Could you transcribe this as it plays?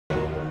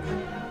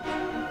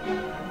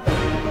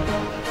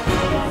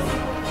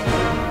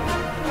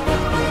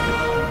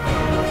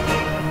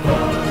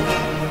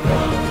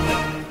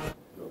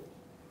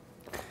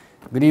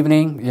Good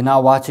evening. You're now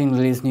watching the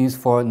latest news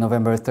for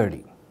November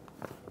 30.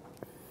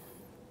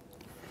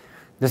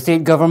 The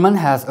state government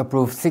has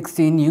approved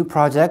 16 new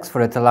projects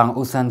for the Telang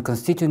Usan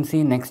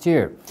constituency next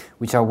year,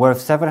 which are worth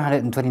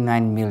 729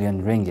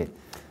 million ringgit.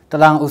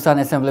 Telang Usan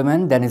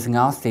Assemblyman Dennis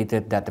Ngao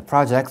stated that the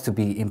projects to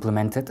be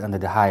implemented under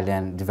the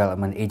Highland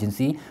Development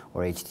Agency,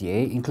 or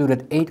HDA,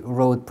 included 8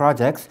 road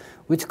projects,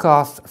 which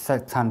cost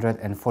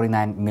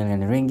 649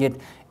 million ringgit,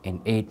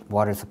 and 8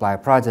 water supply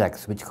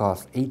projects, which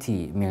cost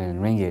 80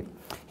 million ringgit.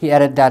 He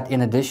added that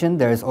in addition,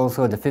 there is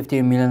also the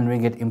 50 million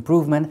ringgit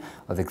improvement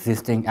of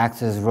existing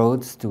access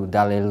roads to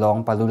Dalai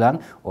Long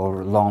Palulan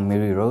or Long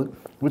Miri Road,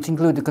 which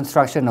include the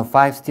construction of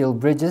 5 steel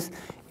bridges,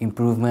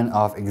 improvement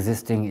of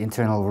existing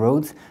internal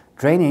roads,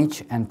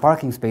 drainage and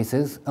parking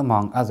spaces,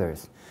 among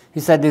others. He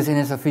said this in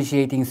his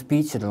officiating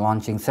speech at the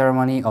launching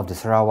ceremony of the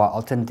Sarawak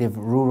Alternative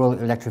Rural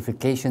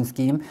Electrification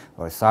Scheme,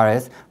 or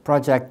SARES,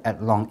 project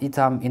at Long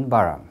Itam in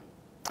Baram.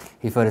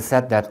 He further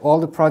said that all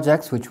the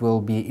projects which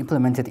will be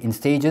implemented in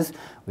stages,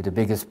 with the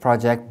biggest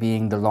project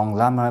being the Long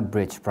Lama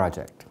Bridge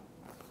project.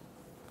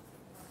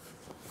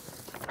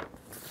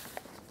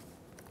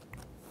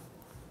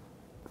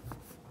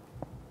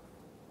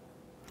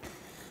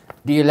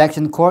 The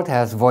election court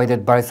has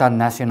voided Barisan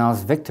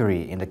Nasional's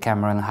victory in the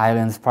Cameron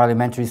Highlands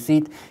parliamentary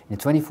seat in the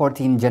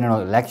 2014 general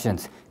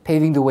elections,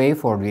 paving the way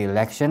for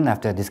re-election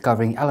after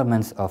discovering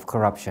elements of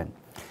corruption.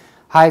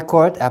 High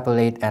Court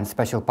Appellate and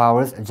Special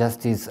Powers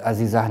Justice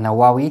Azizah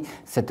Nawawi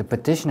said the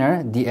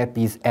petitioner,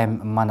 DAP's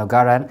M.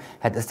 Manogaran,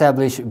 had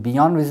established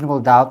beyond reasonable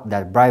doubt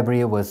that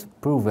bribery was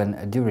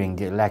proven during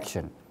the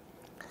election.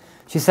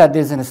 She said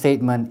this in a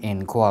statement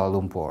in Kuala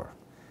Lumpur.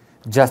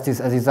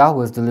 Justice Azizah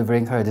was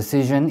delivering her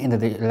decision in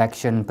the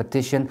election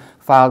petition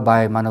filed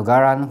by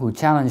Manogaran, who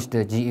challenged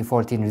the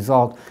GE14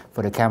 result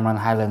for the Cameron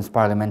Highlands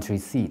parliamentary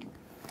seat.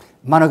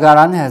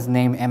 Manogaran has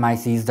named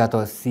MIC's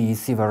Dato' C.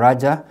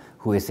 Sivaraja,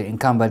 who is the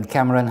incumbent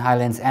Cameron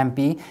Highlands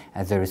MP,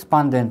 as a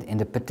respondent in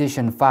the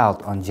petition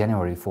filed on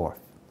January 4th.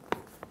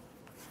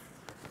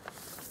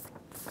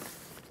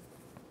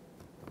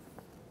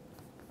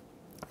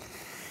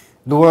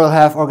 The World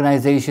Health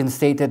Organization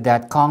stated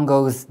that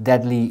Congo's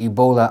deadly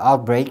Ebola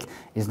outbreak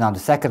is now the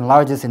second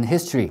largest in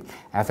history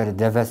after the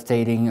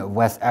devastating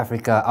West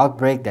Africa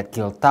outbreak that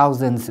killed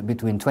thousands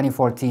between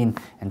 2014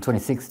 and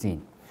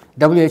 2016.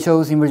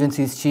 WHO's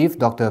emergencies chief,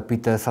 Dr.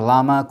 Peter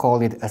Salama,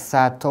 called it a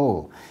sad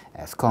toll,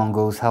 as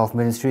Congo's health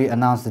ministry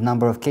announced the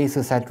number of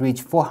cases had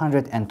reached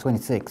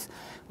 426,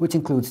 which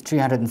includes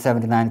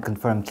 379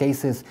 confirmed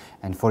cases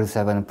and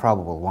 47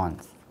 probable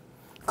ones.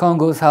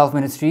 Congo's health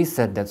ministry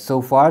said that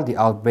so far the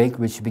outbreak,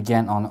 which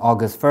began on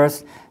August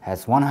 1st,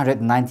 has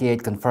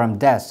 198 confirmed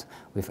deaths,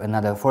 with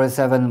another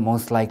 47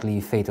 most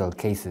likely fatal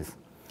cases.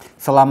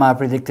 Salama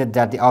predicted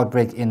that the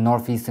outbreak in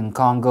northeastern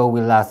Congo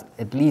will last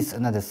at least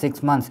another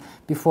 6 months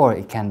before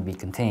it can be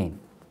contained.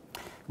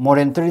 More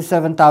than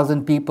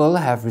 37,000 people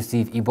have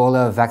received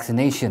Ebola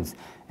vaccinations,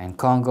 and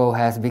Congo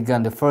has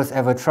begun the first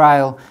ever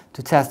trial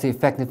to test the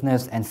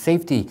effectiveness and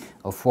safety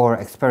of 4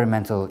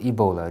 experimental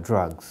Ebola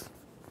drugs.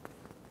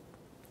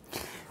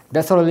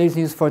 That's all the latest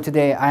news for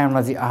today. I am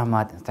Razi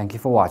Ahmad. Thank you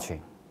for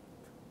watching.